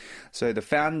Chirac. So the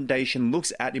foundation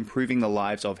looks at improving the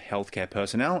lives of healthcare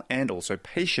personnel and also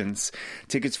patients.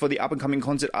 Tickets for the up-and-coming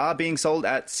concert are being sold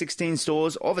at 16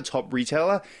 stores of a top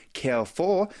retailer,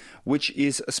 Carrefour, which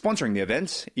is sponsoring the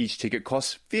event. Each ticket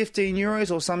costs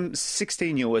 €15 or some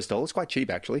 $16. It's quite cheap,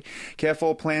 actually.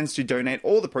 Carrefour plans to donate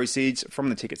all the proceeds from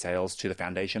the ticket sales to the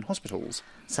Foundation Hospitals.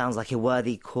 Sounds like a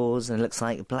worthy cause, and it looks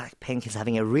like Blackpink is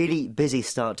having a really busy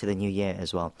start to the new year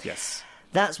as well. Yes.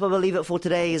 That's where we'll leave it for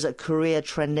today's Korea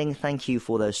Trending. Thank you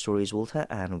for those stories, Walter,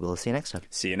 and we'll see you next time.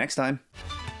 See you next time.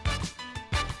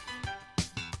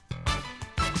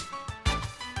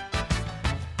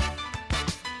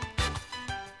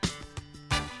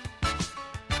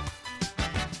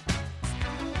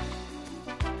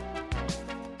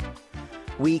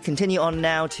 We continue on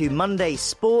now to Monday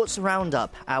Sports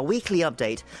Roundup, our weekly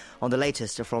update on the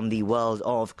latest from the world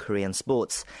of Korean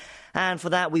sports. And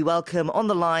for that, we welcome on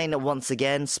the line once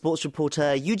again sports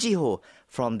reporter Yoo Ji-ho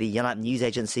from the Yonhap News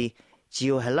Agency.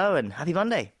 Ji-ho, hello and happy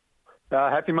Monday.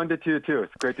 Happy Monday to you too.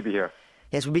 It's great to be here.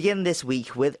 Yes, we begin this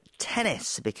week with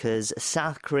tennis because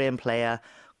South Korean player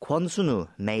Kwon Sun-woo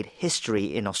made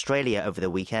history in Australia over the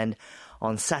weekend.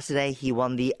 On Saturday, he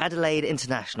won the Adelaide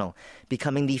International,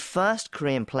 becoming the first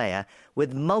Korean player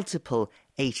with multiple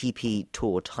ATP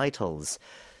Tour titles.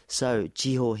 So,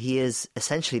 Ji-ho, he is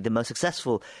essentially the most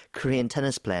successful Korean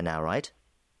tennis player now, right?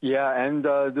 Yeah, and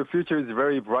the future is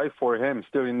very bright for him.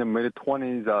 Still in the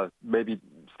mid-20s, maybe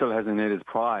still hasn't hit his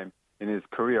prime in his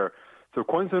career. So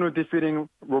Kwon Sun-woo defeating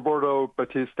Roberto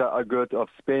Bautista Agut of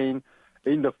Spain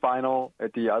in the final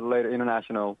at the Adelaide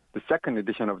International, the second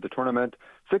edition of the tournament,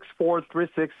 6-4,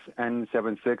 3-6, and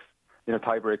 7-6 in a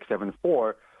tiebreak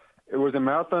 7-4. It was a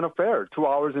marathon affair, 2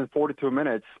 hours and 42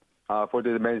 minutes for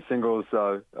the men's singles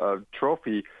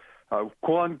trophy.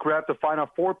 Kwon grabbed the final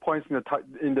 4 points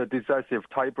in the decisive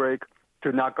tiebreak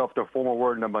to knock off the former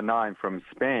world number 9 from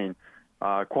Spain.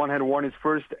 Kwon had won his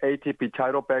first ATP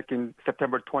title back in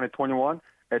September 2021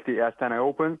 at the Astana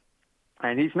Open,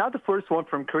 and he's now the first one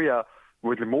from Korea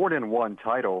with more than one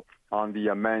title on the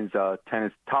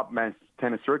top men's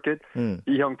tennis circuit. Lee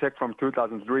Hyung-taek from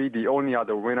 2003, the only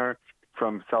other winner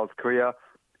from South Korea.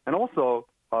 And also,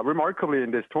 remarkably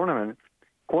in this tournament,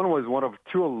 Kwon was one of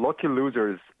 2 lucky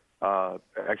losers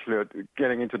actually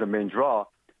getting into the main draw.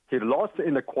 He lost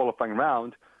in the qualifying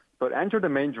round, but entered the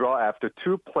main draw after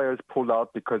 2 players pulled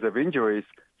out because of injuries.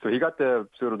 So he got the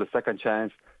second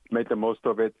chance, made the most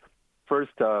of it.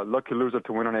 First lucky loser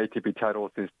to win an ATP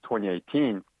title since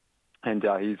 2018. And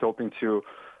he's hoping to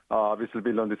obviously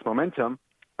build on this momentum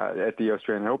at the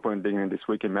Australian Open beginning this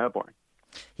week in Melbourne.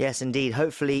 Yes, indeed.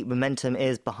 Hopefully momentum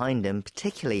is behind him,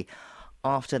 particularly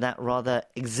after that rather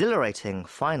exhilarating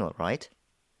final, right?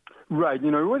 Right.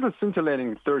 It was a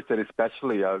scintillating third set,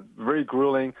 especially very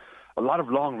grueling. A lot of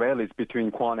long rallies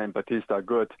between Kwon and Bautista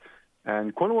Agut.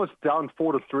 And Kwon was down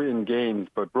 4-3 in games,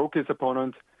 but broke his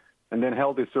opponent and then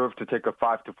held his serve to take a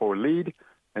 5-4 lead.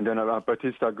 And then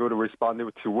Bautista Agut responded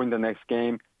to win the next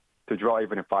game to draw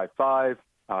even a 5-5.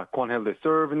 Kwon held his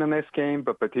serve in the next game,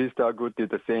 but Bautista Agut did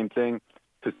the same thing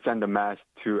to send the match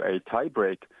to a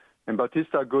tiebreak. And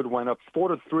Bautista Agut went up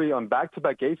 4-3 on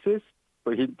back-to-back aces,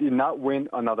 but he did not win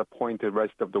another point the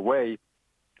rest of the way.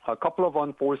 A couple of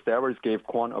unforced errors gave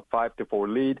Kwon a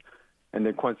 5-4 lead, and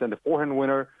then Kwon sent the forehand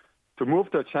winner to move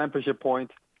to a championship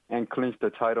point and clinch the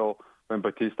title when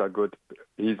Bautista Agut,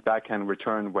 his backhand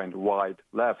return went wide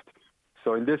left.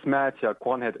 So in this match,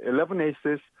 Kwon had 11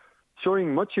 aces,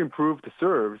 showing much improved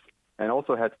serves, and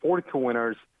also had 42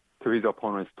 winners to his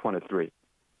opponent's 23.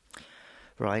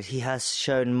 Right, he has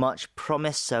shown much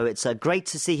promise, so it's great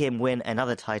to see him win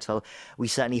another title. We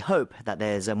certainly hope that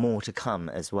there's more to come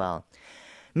as well.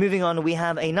 Moving on, we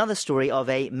have another story of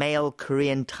a male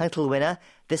Korean title winner,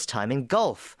 this time in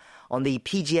golf. On the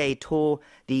PGA Tour,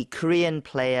 the Korean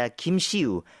player Kim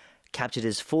Si-woo captured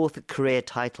his 4th career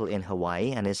title in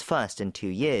Hawaii and his first in 2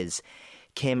 years.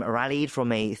 Kim rallied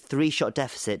from a 3-shot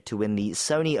deficit to win the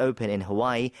Sony Open in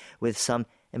Hawaii with some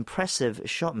impressive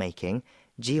shot-making.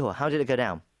 Jiho, how did it go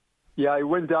down? Yeah, it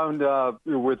went down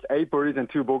with 8 birdies and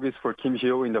 2 bogeys for Kim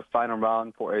Si-woo in the final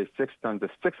round for a 6 under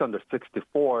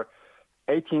 64,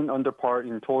 18 under par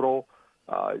in total,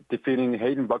 defeating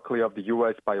Hayden Buckley of the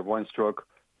U.S. by 1 stroke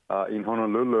in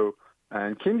Honolulu.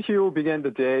 And Kim Si-woo began the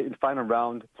day in final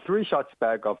round 3 shots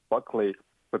back of Buckley,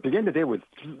 but began the day with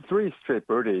 3 straight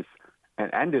birdies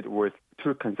and ended with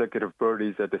 2 consecutive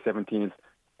birdies at the 17th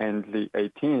and the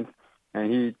 18th. And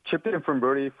he chipped in from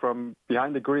birdie from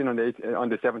behind the green on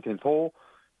the 17th hole,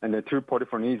 and then 2 putted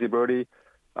for an easy birdie.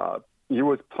 He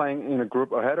was playing in a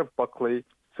group ahead of Buckley,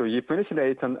 so he finished at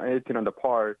 18 on the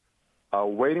par,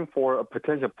 waiting for a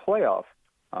potential playoff.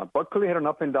 Buckley had an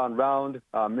up-and-down round,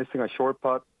 missing a short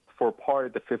putt for par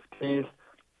at the 15th.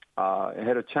 He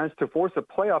had a chance to force a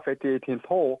playoff at the 18th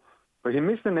hole, but he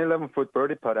missed an 11-foot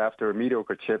birdie putt after a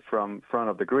mediocre chip from front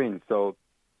of the green. So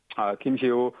Kim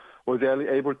Si-woo was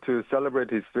able to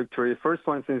celebrate his victory, first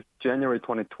one since January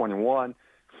 2021,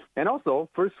 and also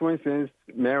first win since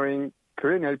marrying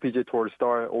Korean LPGA Tour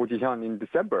star Oh Ji-hyun in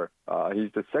December.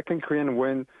 He's the second Korean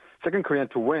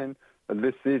to win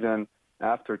this season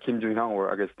after Kim Jung-hyun,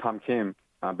 or I guess Tom Kim,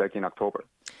 back in October.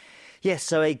 Yes,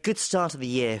 so a good start of the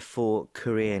year for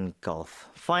Korean golf.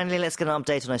 Finally, let's get an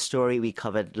update on a story we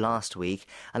covered last week,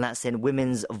 and that's in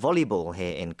women's volleyball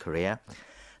here in Korea.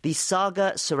 The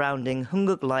saga surrounding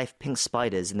Hunguk Life Pink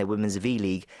Spiders in the Women's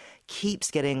V-League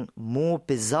keeps getting more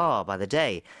bizarre by the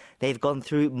day. They've gone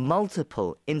through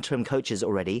multiple interim coaches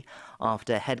already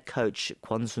after head coach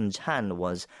Kwon Sun-chan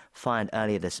was fired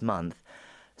earlier this month.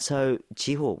 So,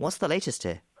 Jiho, what's the latest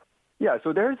here? Yeah,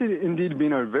 so there's indeed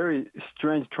been a very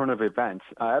strange turn of events.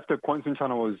 After Kwon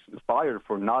Sun-chan was fired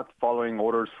for not following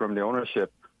orders from the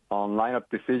ownership on lineup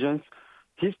decisions,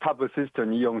 his top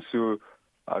assistant, Lee Young-soo,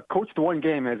 coached 1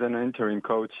 game as an interim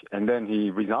coach, and then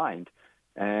he resigned.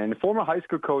 And former high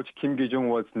school coach Kim Gi-jung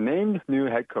was named new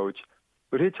head coach,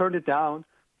 but he turned it down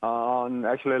on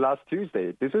actually last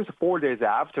Tuesday. This was 4 days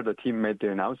after the team made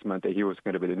the announcement that he was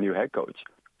going to be the new head coach.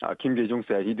 Kim Gi-jung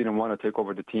said he didn't want to take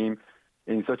over the team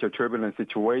in such a turbulent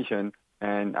situation,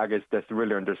 and I guess that's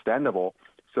really understandable.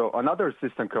 So another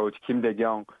assistant coach, Kim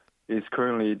Dae-kyung, is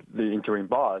currently the interim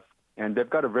boss, and they've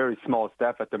got a very small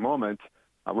staff at the moment,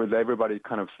 with everybody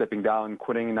kind of stepping down,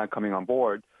 quitting, and not coming on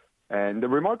board. And the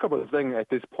remarkable thing at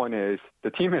this point is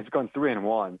the team has gone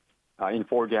 3-1 in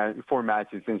 4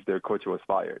 matches since their coach was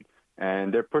fired.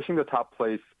 And they're pushing the top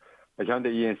place.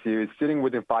 Hyundai ENC is sitting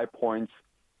within 5 points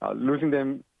losing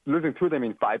to them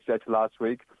in 5 sets last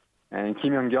week. And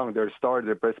Kim Young-kyung, their star,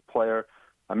 their best player,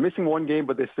 missing one game,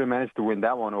 but they still managed to win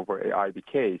that one over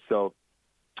IBK. So,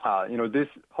 this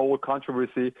whole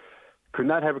controversy could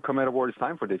not have come at a worse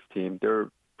time for this team. They're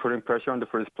putting pressure on the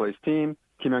first place team.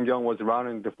 Kim Young-kyung was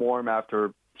rounding the form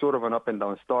after sort of an up and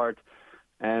down start.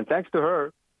 And thanks to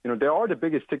her, they are the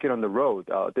biggest ticket on the road.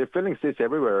 They're filling seats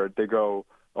everywhere they go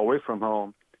away from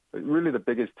home. Really the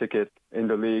biggest ticket in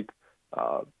the league.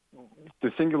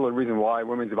 The singular reason why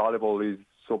women's volleyball is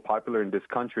so popular in this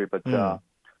country. But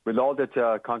with all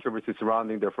that controversy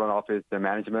surrounding their front office, their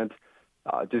management,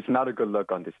 just not a good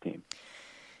look on this team.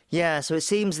 Yeah, so it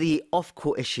seems the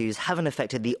off-court issues haven't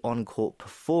affected the on-court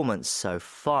performance so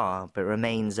far, but it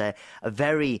remains a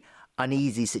very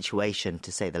uneasy situation,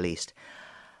 to say the least.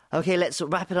 Okay, let's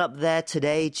wrap it up there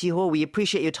today. Jiho, we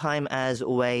appreciate your time as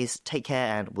always. Take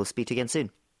care, and we'll speak to you again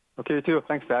soon. Okay, you too.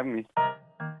 Thanks for having me.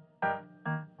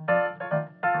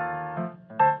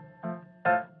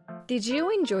 Did you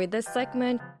enjoy this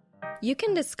segment? You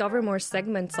can discover more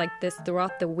segments like this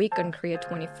throughout the week on Korea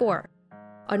 24.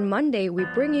 On Monday, we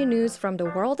bring you news from the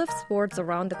world of sports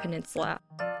around the peninsula.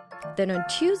 Then on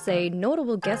Tuesday,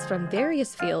 notable guests from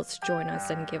various fields join us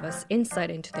and give us insight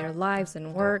into their lives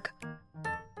and work.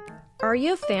 Are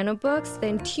you a fan of books?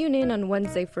 Then tune in on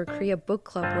Wednesday for Korea Book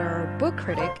Club, where our book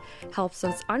critic helps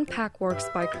us unpack works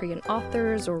by Korean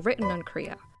authors or written on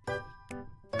Korea.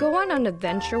 Go on an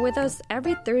adventure with us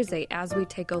every Thursday as we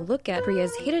take a look at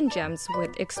Korea's hidden gems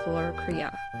with Explorer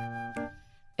Korea.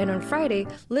 And on Friday,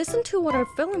 listen to what our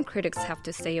film critics have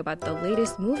to say about the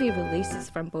latest movie releases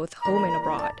from both home and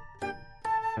abroad.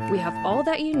 We have all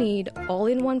that you need, all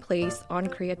in one place on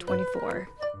Korea 24.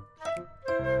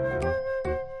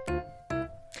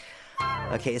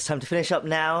 Okay, it's time to finish up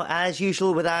now, as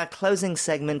usual, with our closing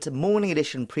segment, Morning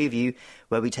Edition Preview,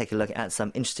 where we take a look at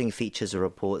some interesting features or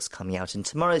reports coming out in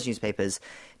tomorrow's newspapers,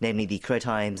 namely the Korea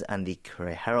Times and the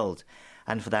Korea Herald.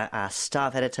 And for that, our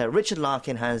staff editor, Richard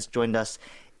Larkin, has joined us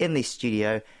in the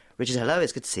studio. Richard, hello,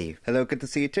 it's good to see you. Hello, good to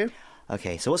see you too.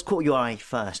 Okay, so what's caught your eye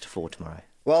first for tomorrow?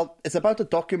 Well, it's about a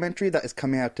documentary that is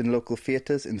coming out in local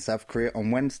theatres in South Korea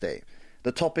on Wednesday.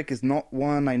 The topic is not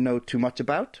one I know too much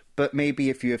about, but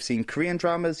maybe if you have seen Korean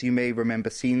dramas, you may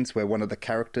remember scenes where one of the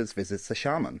characters visits a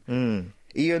shaman.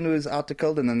 Lee Yeon-woo's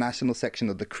article in the national section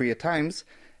of the Korea Times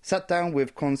sat down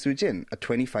with Kwon Soo-jin, a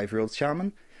 25-year-old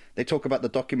shaman. They talk about the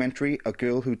documentary A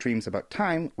Girl Who Dreams About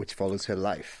Time, which follows her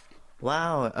life.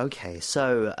 Wow, okay.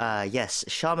 So, yes,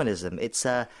 shamanism. It's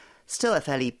still a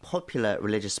fairly popular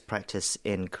religious practice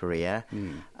in Korea.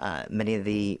 Many of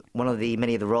the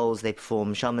roles they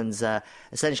perform, shamans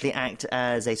essentially act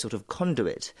as a sort of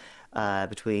conduit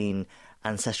between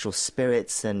ancestral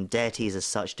spirits and deities as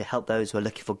such to help those who are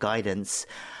looking for guidance.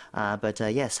 But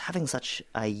yes, having such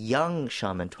a young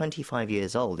shaman, 25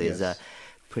 years old, is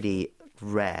pretty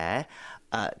rare.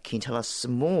 Can you tell us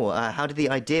more? How did the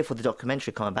idea for the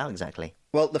documentary come about exactly?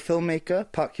 Well, the filmmaker,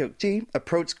 Park Hyuk-ji,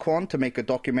 approached Kwon to make a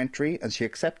documentary and she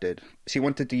accepted. She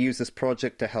wanted to use this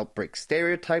project to help break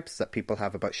stereotypes that people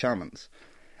have about shamans.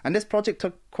 And this project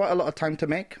took quite a lot of time to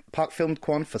make. Park filmed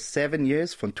Kwon for 7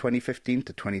 years, from 2015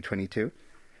 to 2022.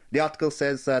 The article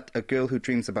says that A Girl Who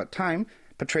Dreams About Time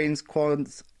portrays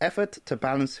Kwon's effort to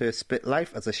balance her split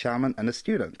life as a shaman and a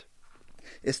student.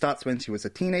 It starts when she was a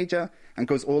teenager and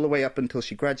goes all the way up until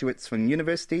she graduates from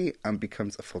university and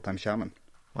becomes a full-time shaman.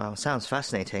 Wow, sounds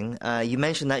fascinating. You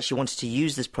mentioned that she wanted to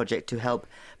use this project to help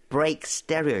break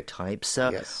stereotypes.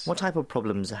 Yes. What type of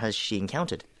problems has she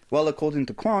encountered? Well, according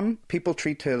to Kwon, people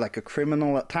treat her like a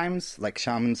criminal at times, like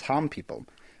shamans harm people.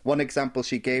 One example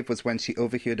she gave was when she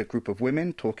overheard a group of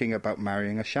women talking about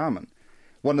marrying a shaman.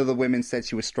 One of the women said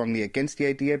she was strongly against the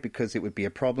idea because it would be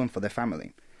a problem for their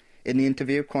family. In the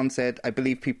interview, Kwon said, "I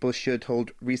believe people should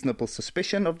hold reasonable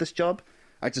suspicion of this job.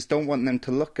 I just don't want them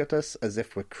to look at us as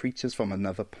if we're creatures from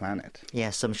another planet."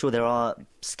 Yes, I'm sure there are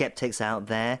skeptics out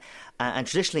there. And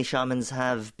traditionally, shamans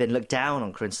have been looked down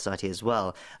on Korean society as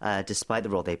well, despite the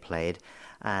role they played.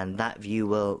 And that view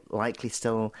will likely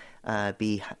still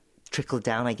be trickled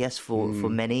down, I guess, for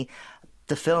many.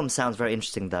 The film sounds very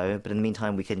interesting, though. But in the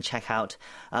meantime, we can check out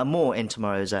more in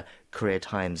tomorrow's Korea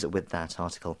Times with that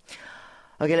article.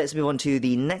 Okay, let's move on to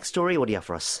the next story. What do you have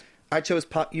for us? I chose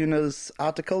Park Yoon-woo's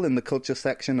article in the culture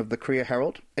section of the Korea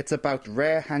Herald. It's about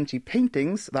rare Hanji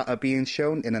paintings that are being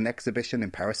shown in an exhibition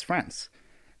in Paris, France.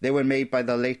 They were made by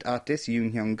the late artist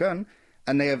Yoon Hyung-gun,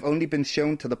 and they have only been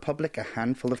shown to the public a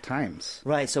handful of times.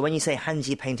 Right, so when you say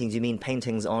Hanji paintings, you mean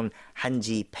paintings on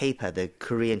Hanji paper, the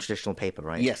Korean traditional paper,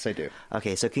 right? Yes, I do.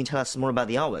 Okay, so can you tell us more about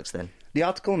the artworks then? The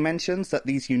article mentions that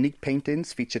these unique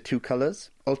paintings feature two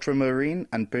colours, ultramarine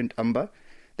and burnt umber.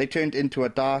 They turned into a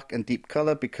dark and deep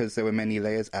colour because there were many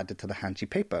layers added to the hanji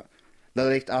paper. The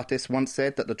late artist once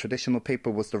said that the traditional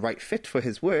paper was the right fit for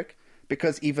his work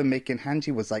because even making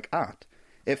hanji was like art.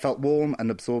 It felt warm and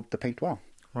absorbed the paint well.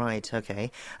 Right, okay.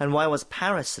 And why was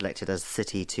Paris selected as the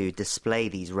city to display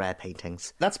these rare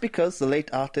paintings? That's because the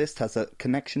late artist has a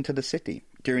connection to the city.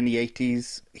 During the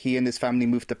 80s, he and his family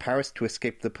moved to Paris to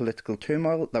escape the political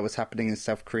turmoil that was happening in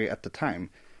South Korea at the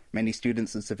time. Many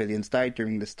students and civilians died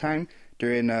during this time,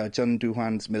 during Chun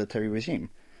Doo-hwan's military regime.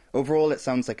 Overall, it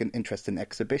sounds like an interesting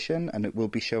exhibition, and it will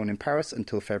be shown in Paris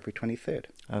until February 23rd.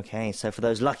 Okay, so for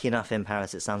those lucky enough in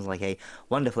Paris, it sounds like a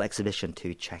wonderful exhibition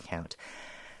to check out.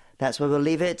 That's where we'll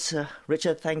leave it.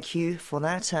 Richard, thank you for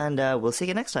that, and we'll see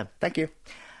you next time. Thank you.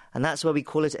 And that's where we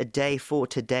call it a day for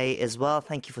today as well.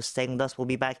 Thank you for staying with us. We'll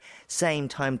be back same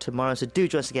time tomorrow, so do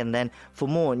join us again then for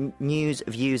more news,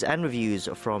 views and reviews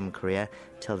from Korea.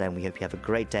 Till then, we hope you have a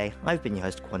great day. I've been your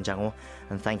host, Kwon Jang-ho,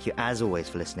 and thank you as always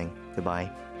for listening. Goodbye.